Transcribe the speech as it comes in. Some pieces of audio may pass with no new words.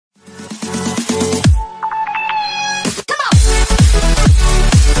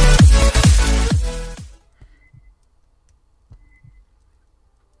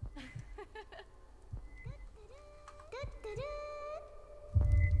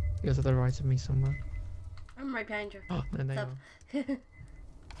He was to the right of me somewhere. I'm right behind you. Oh, no, there you Stop. are.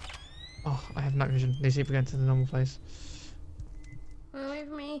 Oh, I have night vision. They see if we get to the normal place. Run away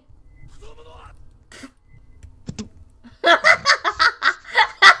from me.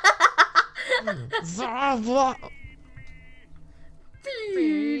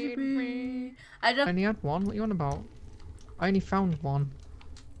 Feed me. I only had one. What are you on about? I only found one.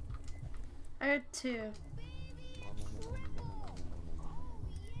 I heard two.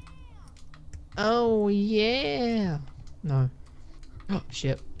 Oh yeah. No. Oh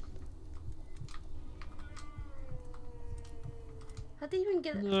shit. How do you even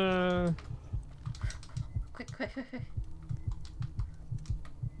get it? No. Quick.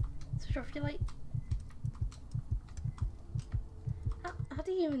 Switch off your light. How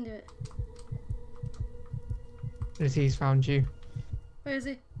do you even do it? He's found you. Where is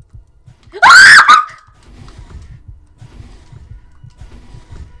he?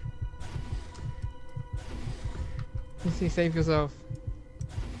 Lucy, save yourself.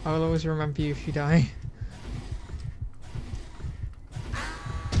 I will always remember you if you die.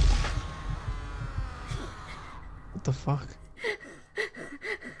 What the fuck?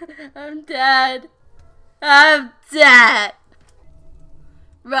 I'm dead. I'm dead.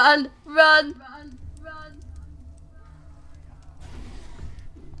 Run.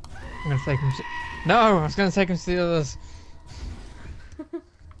 I'm gonna take him to... No! I was gonna take him to the others.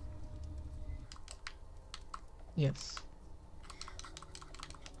 Yes.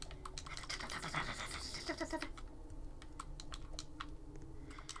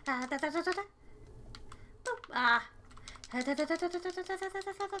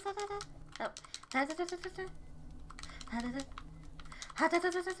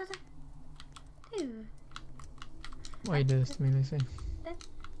 Why you do this to me, Lucy?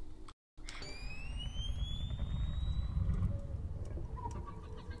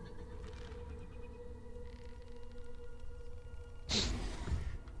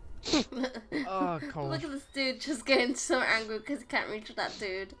 Oh, cold. Look at this dude just getting so angry because he can't reach that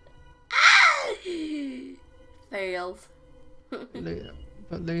dude. Fails.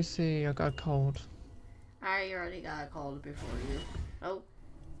 But Lucy, I got a cold. I already got a cold before you. Oh.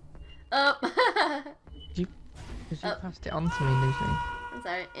 Oh. Did you passed it on to me, Lucy? I'm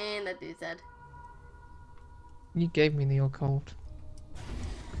sorry. And that dude said. You gave me your cold.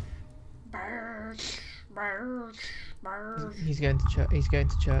 Bird. He's going to church. He's going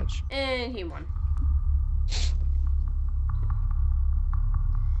to church. And he won.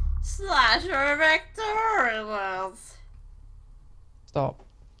 Slasher victorious. Stop.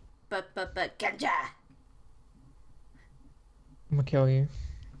 But ganja. I'm gonna kill you.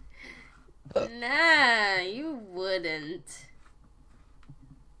 Nah, you wouldn't.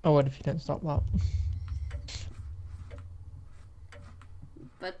 I would if you don't stop that.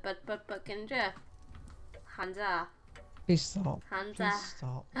 But ganja. Hansa. Please stop. Hansa. Please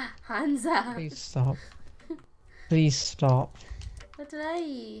stop. Hansa. Please stop. Please stop. What did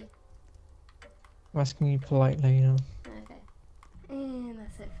I? I'm asking you politely, you know. Okay. And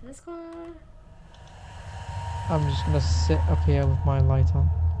that's it for this one. I'm just gonna sit up here with my light on.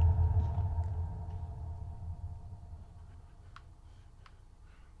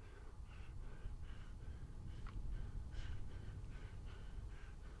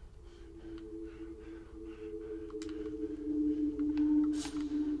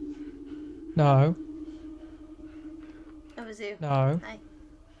 No. That was you. No. Hi.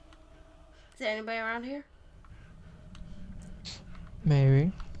 Is there anybody around here?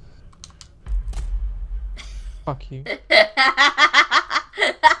 Maybe. Fuck you.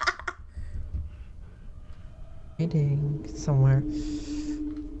 Hiding somewhere.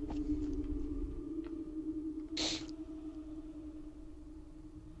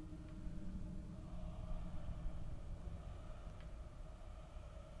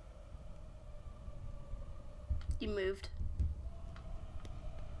 You moved.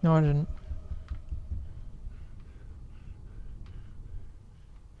 No, I didn't.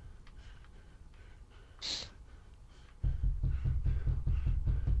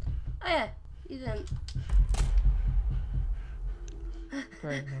 Oh yeah, you didn't.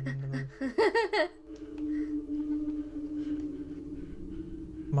 Great, I'm on the roof.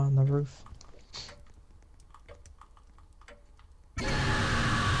 I'm on the roof.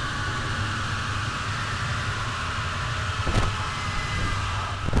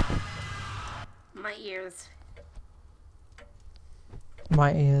 My ears.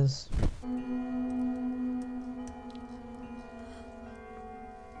 My ears.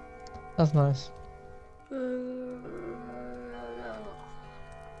 That's nice.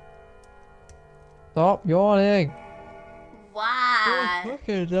 Stop yawning. Why? Oh,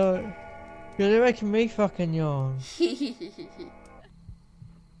 fucking no. You're making me fucking yawn.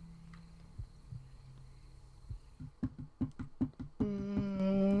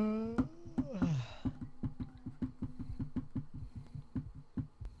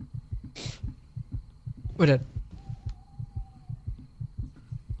 We're dead.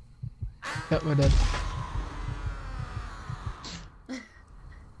 Yep, we're dead.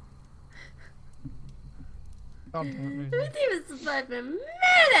 God damn it, We didn't even survive a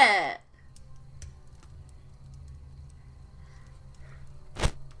minute!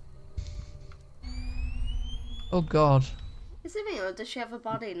 oh god. Is it me or does she have a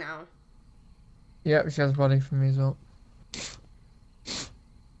body now? Yep, she has a body for me as well.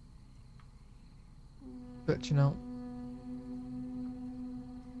 But you know.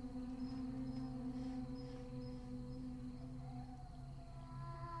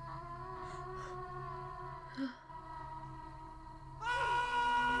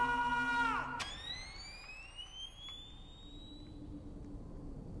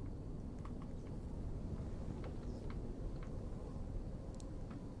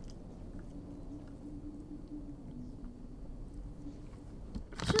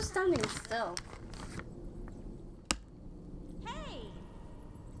 She's standing still.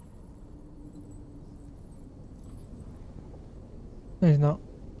 No, he's not.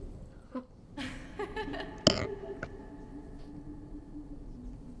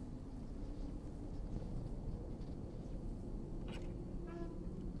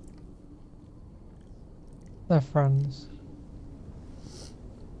 They're friends.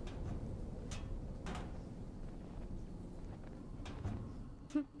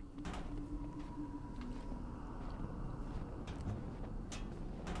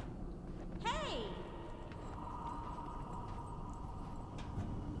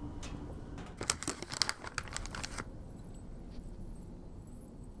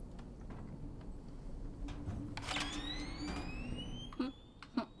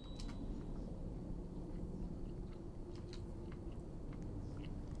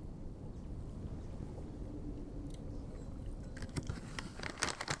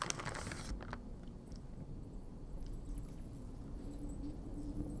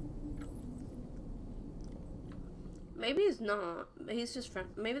 Maybe he's not. He's just friend.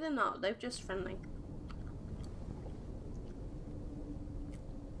 Maybe they're not. They're just friendly.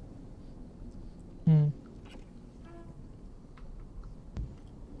 Hmm.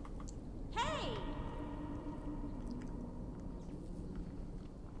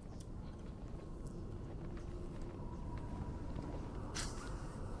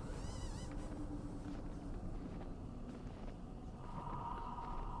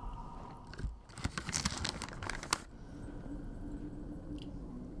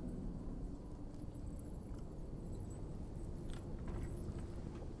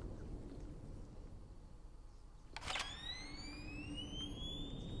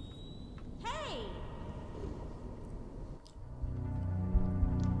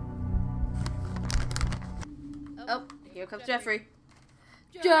 Oh, here comes Jeffrey.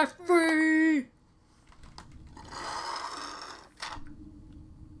 Jeffrey!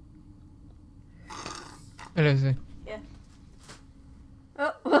 It is he. Yeah.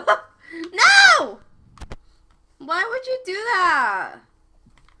 Oh. No! Why would you do that?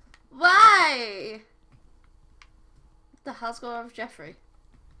 Why? What the hell's going on with Jeffrey?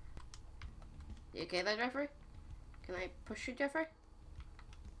 You okay there, Jeffrey? Can I push you, Jeffrey?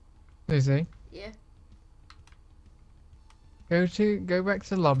 Is he? Yeah. Go back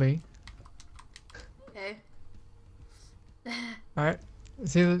to the lobby. Okay. Alright.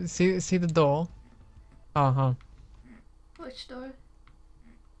 See the door? Uh-huh. Which door?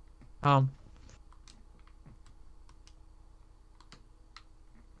 That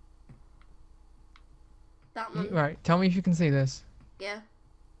one. Right, tell me if you can see this. Yeah.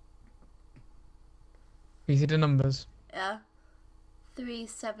 You see the numbers? Yeah.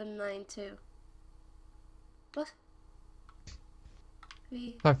 3792. What?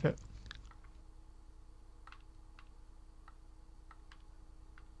 3. Type it.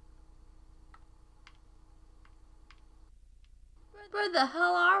 Where the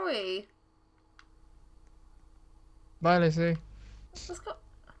hell are we? Bye, Lucy. Let's go.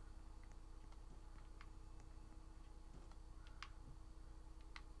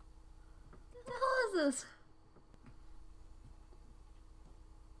 What the hell is this?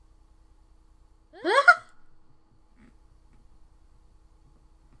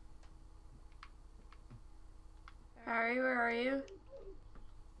 Harry, where are you?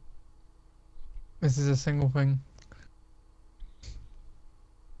 This is a single thing.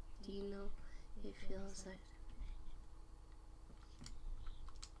 Do you know it feels like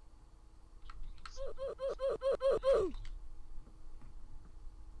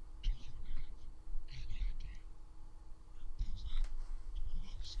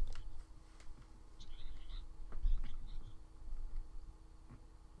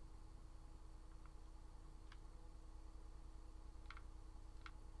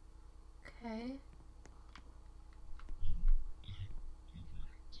Okay.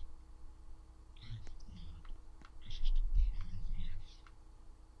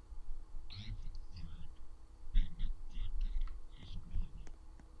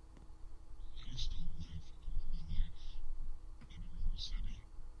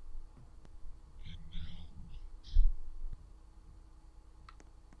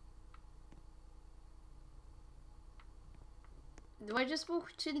 Do I just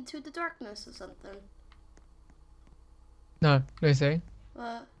walk into the darkness or something? No, Lucy.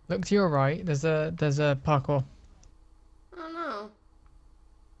 What? Look to your right. There's a parkour. Oh no.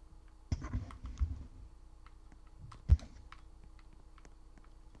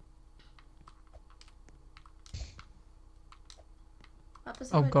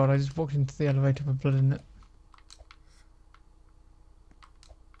 Opposite Oh way. god, I just walked into the elevator with blood in it.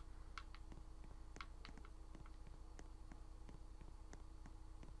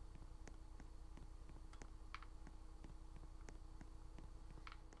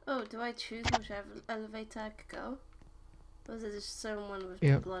 Oh, do I choose whichever elevator I could go? Or is it just someone with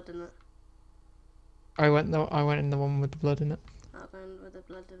Yep. blood in it? I went in the one with the blood in it. I'll go in with the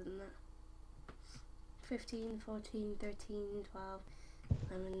blood in it. 15, 14, 13, 12,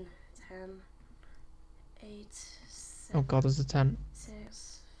 11, 10, 8, 7, Oh god, there's a tent.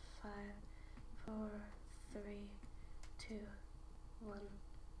 6, 5, 4, 3, 2, 1.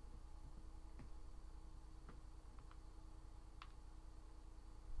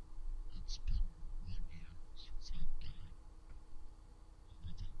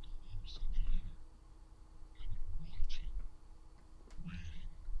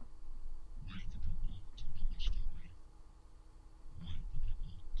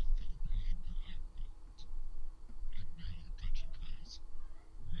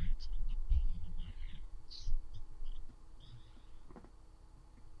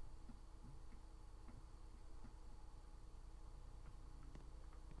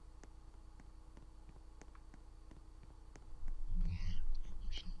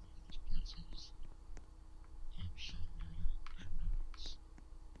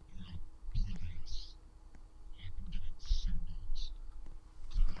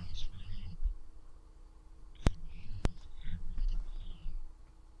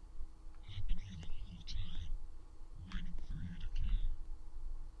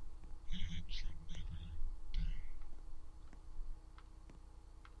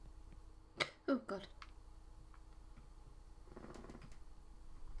 Oh god.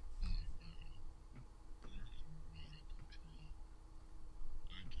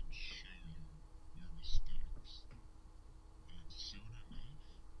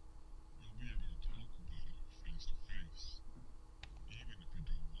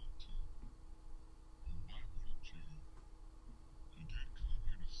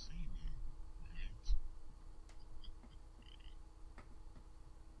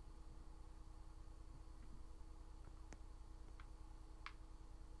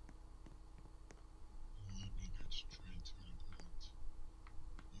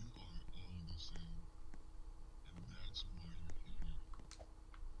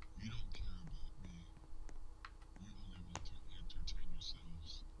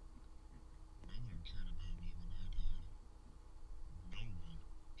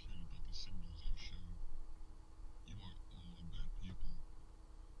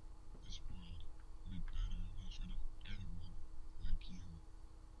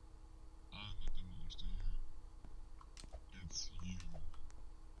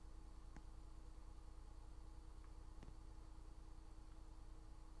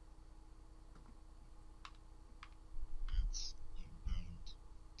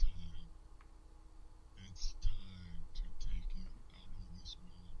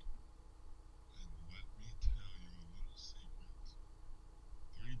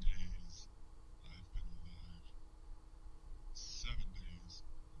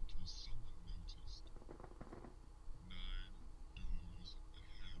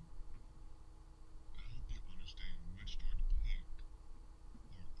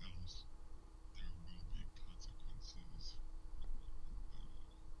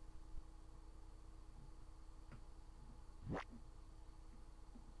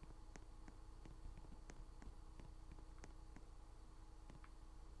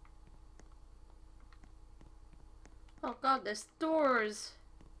 Oh god, there's doors.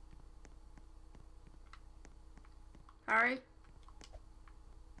 Harry?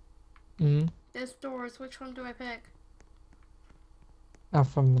 There's doors. Which one do I pick? Have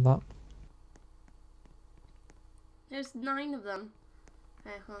fun with that. There's 9 of them.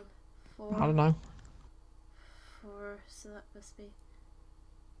 Okay, hold on. I don't know. 4, so that must be...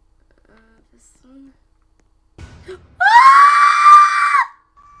 This one.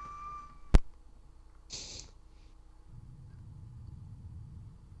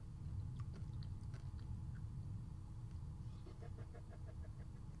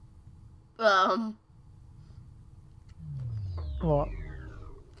 What?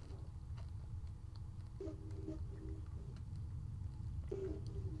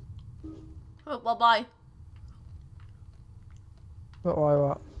 Oh, bye-bye. But why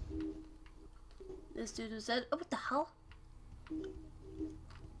what? This dude who said, oh, what the hell?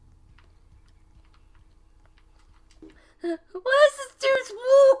 What is this dude's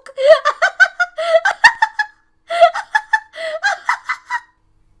walk?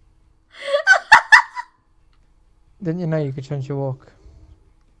 Didn't you know you could change your walk?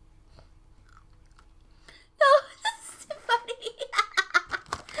 No, this is too funny.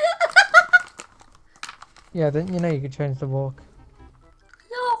 Yeah, didn't you know you could change the walk?